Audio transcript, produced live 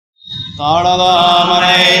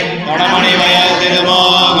தாளதாமரை கடமணி வயல்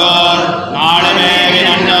திருமோகோர் நாளுமேவி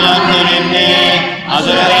நண்டவந்து நின்று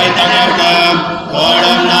அசுரரை தகர்க்கும்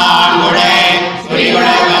கோடும் நான்குடை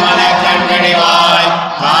சுரிகுடை கமல கண்கணிவாய்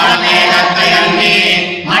காலமேகத்தை அன்றி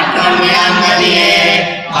மற்றும் விளங்கதியே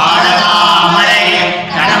தாளதாமரை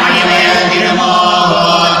கடமணி வயல்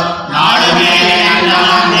திருமோகோர் நாளுமேவி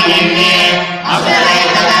நண்டவந்து நின்று அசுரரை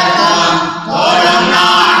தகர்க்கும் கோடும்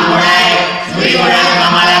நான்குடை சுரிகுடை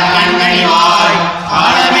கமல கண்கணிவாய்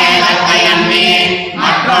காலமேகத்தை அன்றி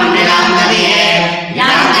மற்றும் விளங்கதியே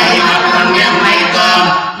விளங்கதி மற்றும் எம்மைக்கும்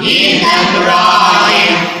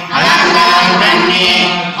ஈந்தந்துராயின் அலங்கலம் தண்ணி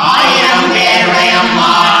ஆயிரம்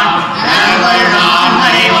பேருடையம்மான் நலங்கள் நான்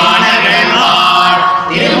மறைவானர்கள்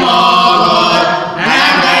திருமோகோர்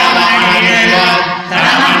நலங்களவன்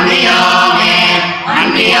தரமன்றியாமே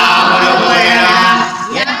அன்றியா ஒரு புகழம்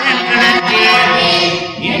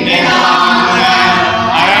இன்று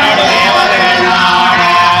அரணோடு நாட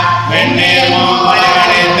வெண்ணீர்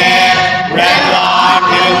மூவலகளித்து உடல்வான்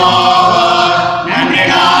திருமோகோர் நன்றி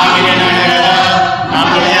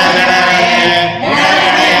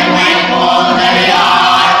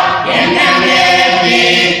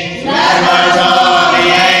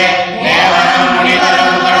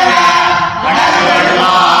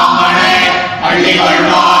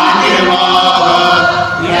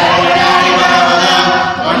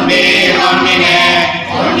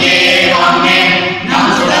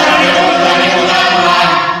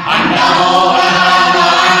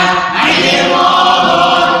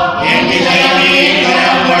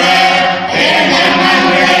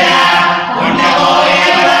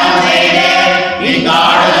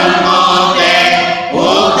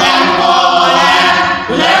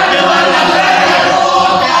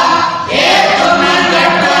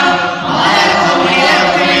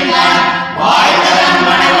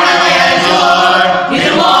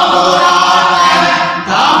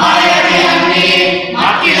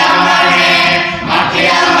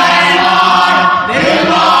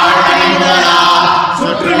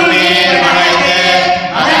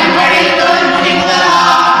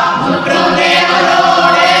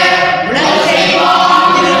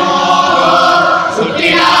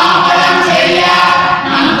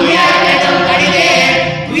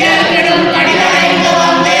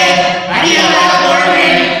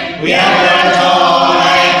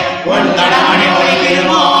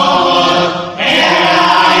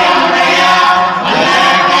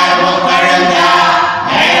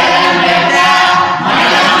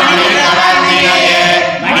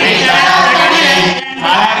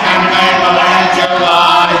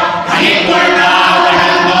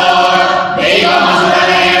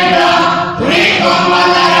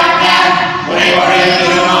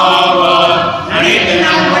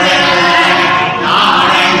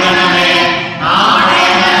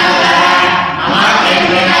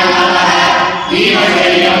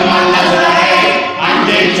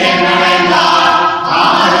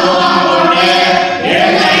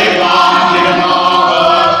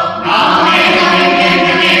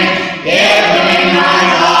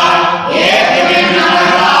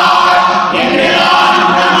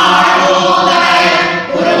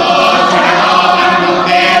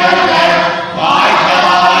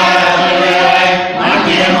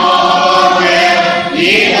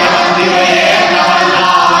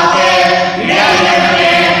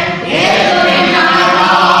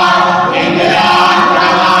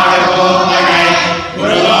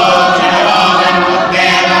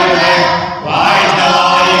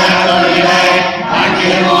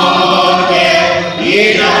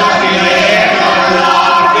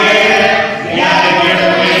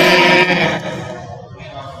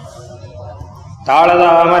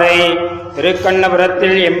தாளதாமரை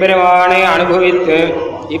திருக்கண்ணபுரத்தில் எம்பெருமானை அனுபவித்து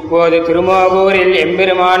இப்போது திருமோகூரில்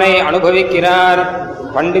எம்பெருமானை அனுபவிக்கிறார்.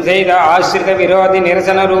 பண்டு செய்த ஆசிரித விரோதி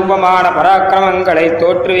நிரசன ரூபமான பராக்கிரமங்களை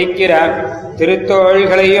தோற்றுவிக்கிற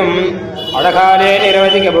திருத்தோள்களையும் அழகாலே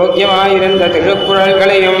நிரவதிக போக்கியமாயிருந்த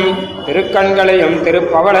திருக்குறள்களையும் திருக்கண்களையும்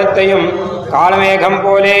திருப்பவளத்தையும் காலமேகம்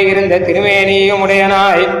போலே இருந்த திருமேனியும்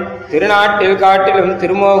உடையனாய் திருநாட்டில் காட்டிலும்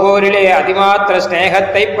திருமோகூரிலே அதிமாத்திர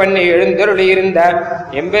ஸ்நேகத்தை பண்ணி எழுந்தருளியிருந்த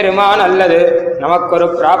எம்பெருமான் அல்லது நமக்கொரு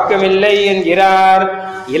பிராப்தியமில்லை என்கிறார்.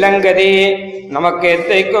 இளங்கதி நமக்கு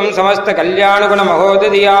எத்தைக்கும் சமஸ்த கல்யாண குண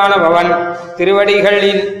மகோததியான பவன்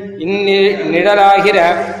திருவடிகளின் நிழலாகிற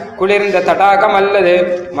குளிர்ந்த தடாகம் அல்லது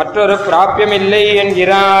மற்றொரு பிராப்தியமில்லை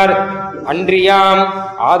என்கிறார். அன்றியாம்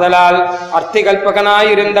ஆதலால்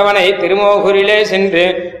அர்த்திகல்பகனாயிருந்தவனை திருமோகூரிலே சென்று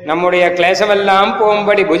நம்முடைய கிளேசமெல்லாம்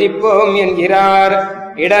போம்படி புஜிப்போம் என்கிறார்.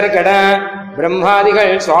 இடர்கட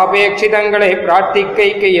பிரம்மாதிகள் சுவாபேட்சிதங்களை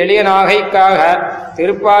பிரார்த்திக்கைக்கு எளிய நாகைக்காக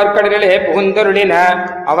திருப்பார்க்கடலிலே புகுந்தருளின.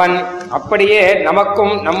 அவன் அப்படியே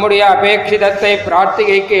நமக்கும் நம்முடைய அபேட்சிதத்தை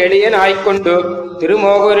பிரார்த்திகைக்கு எளியனாய்க்கொண்டு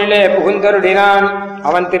திருமோகூரிலே புகுந்தருளினான்.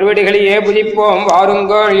 அவன் திருவடிகளையே புதிப்போம்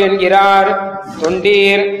வாருங்கோள் என்கிறார்.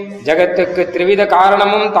 தொண்டீர் ஜகத்துக்கு திரிவித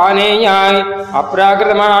காரணமும் தானேயாய்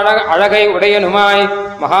அப்ராகிருதமான அழகை உடையனுமாய்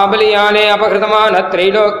மகாபலியானே அபகிருதமான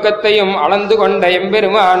திரைலோக்கத்தையும் அளந்து கொண்ட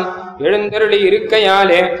எம்பெருமான் எழுந்தருளி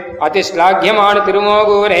இருக்கையாலே அதிஸ்லாக்கியமான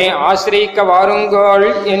திருமோகூரை ஆசிரிக்க வாருங்கோள்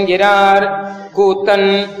என்கிறார். கூத்தன்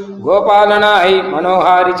கோபாலனாய்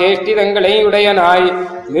மனோகாரி சேஷ்டிதங்களை உடையனாய்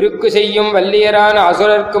மிருக்கு செய்யும் வல்லியரான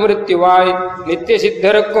அசுரர்க்கு மிருத்யுவாய் நித்திய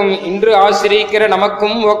சித்தருக்கும் இன்று ஆசிரிக்கிற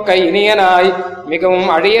நமக்கும் ஒக்க இனியனாய் மிகவும்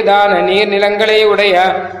அழியதான நீர்நிலங்களை உடைய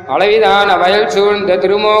அளவிதான வயல் சூழ்ந்த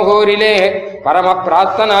திருமோகூரிலே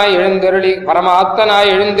பரமாத்தனாய்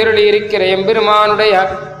எழுந்தருளி இருக்கிற எம்பெருமானுடைய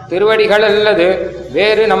திருவடிகள் அல்லது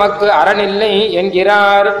வேறு நமக்கு அறனில்லை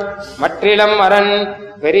என்கிறார். மற்றிலம் அரண்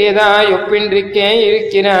பெரியதாய் ஒப்பின்றிக்கே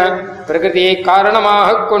இருக்கிற பிரகிருதியை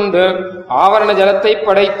காரணமாக கொண்டு ஆவரண ஜலத்தை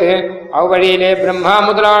படைத்து அவ்வழியிலே பிரம்மா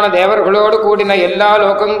முதலான தேவர்களோடு கூடின எல்லா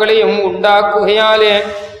லோகங்களையும் உண்டாக்குகையாலே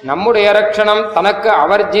நம்முடைய ரட்சணம் தனக்கு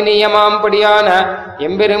அவர்ஜினியமாம்படியான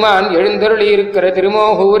எம்பெருமான் எழுந்தருளி இருக்கிற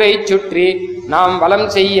திருமோகூரை சுற்றி நாம் வலம்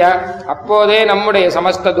செய்ய அப்போதே நம்முடைய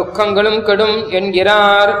சமஸ்த துக்கங்களும் கெடும்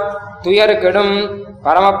என்கிறார். துயர் கெடும்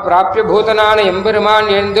பரம பிராபிய பூதனான எம்பெருமான்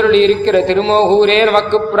எழுந்தருளி இருக்கிற திருமோகூரே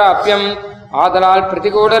நமக்கு பிராபியம். ஆதலால்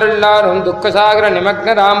பிரதிகூடர் எல்லாரும் துக்கசாகர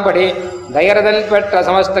நிமக்னராம்படி தயரதன் பெற்ற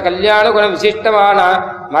சமஸ்த கல்யாண குண விசிஷ்டமான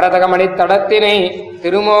மரதகமணி தடத்தினை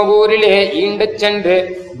திருமோகூரிலே ஈண்டுச் சென்று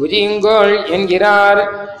புஜிங்கோள் என்கிறார்.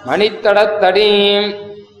 மணித்தடத்தடி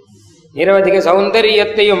நிரவதிக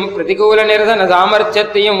சௌந்தரியத்தையும் பிரதிகூல நிரசன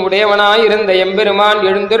சாமர்த்தியத்தையும் உடையவனாயிருந்த எம்பெருமான்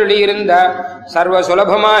எழுந்தருளியிருந்த சர்வ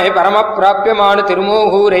சுலபமாய் பரம பிராபியமான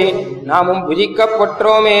திருமோகூரை நாமும்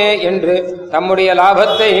புஜிக்கப்பட்டோமே என்று தம்முடைய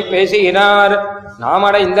லாபத்தை பேசுகிறார். நாம்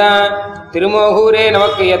அடைந்த திருமோகூரே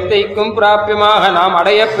நமக்கு எத்தைக்கும் பிராபியமாக நாம்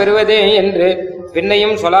அடையப் பெறுவதே என்று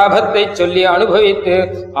பின்னையும் சுலாபத்தை சொல்லி அனுபவித்து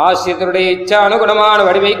ஆசிரியருடைய இச்சானுகுணமான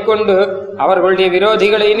வடிவை கொண்டு அவர்களுடைய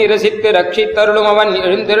விரோதிகளை நிரசித்து ரட்சித்தருளும் அவன்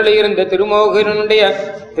எழுந்தருளியிருந்த திருமோகூரனுடைய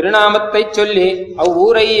திருநாமத்தை சொல்லி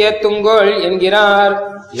அவ்வூரை ஏத்துங்கோள் என்கிறார்.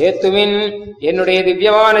 ஏத்துமின் என்னுடைய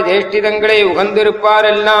திவ்யமான ஜேஷ்டிதங்களை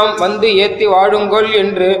உகந்திருப்பாரெல்லாம் வந்து ஏத்தி வாழுங்கோள்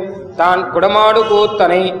என்று தான் குடமாடு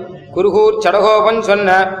கூத்தனை குருகூர் சடகோபன் சொன்ன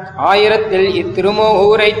 1000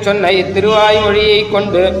 இத்திருமோகூரை சொன்ன இத்திருவாய்மொழியை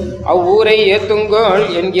கொண்டு அவ்வூரை ஏத்துங்கோள்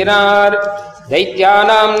என்கிறார்.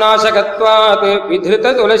 தைத்யானாம் நாசகத்வாத்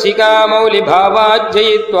வித்ருத துளசிகா மௌலி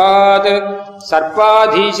பாவாஜ்ஜயித்வாத்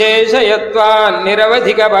சர்ப்பாதீசேஷயத்வான்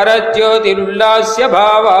நிரவதிக பரஜ்யோதிருல்லாஸ்ய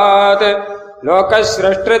பாவாத்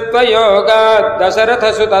லோகஸ்ரஷ்டத்வ யோகாத் தசரத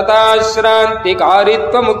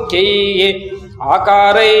சுததாஸ்ராந்திகாரித்வ முக்கியை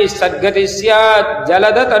ஆகாரை சத்கதி ஸ்யாத்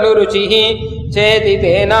ஜலத தனுருச்சிஹி சேதி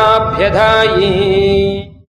தேனாப்யதாயி.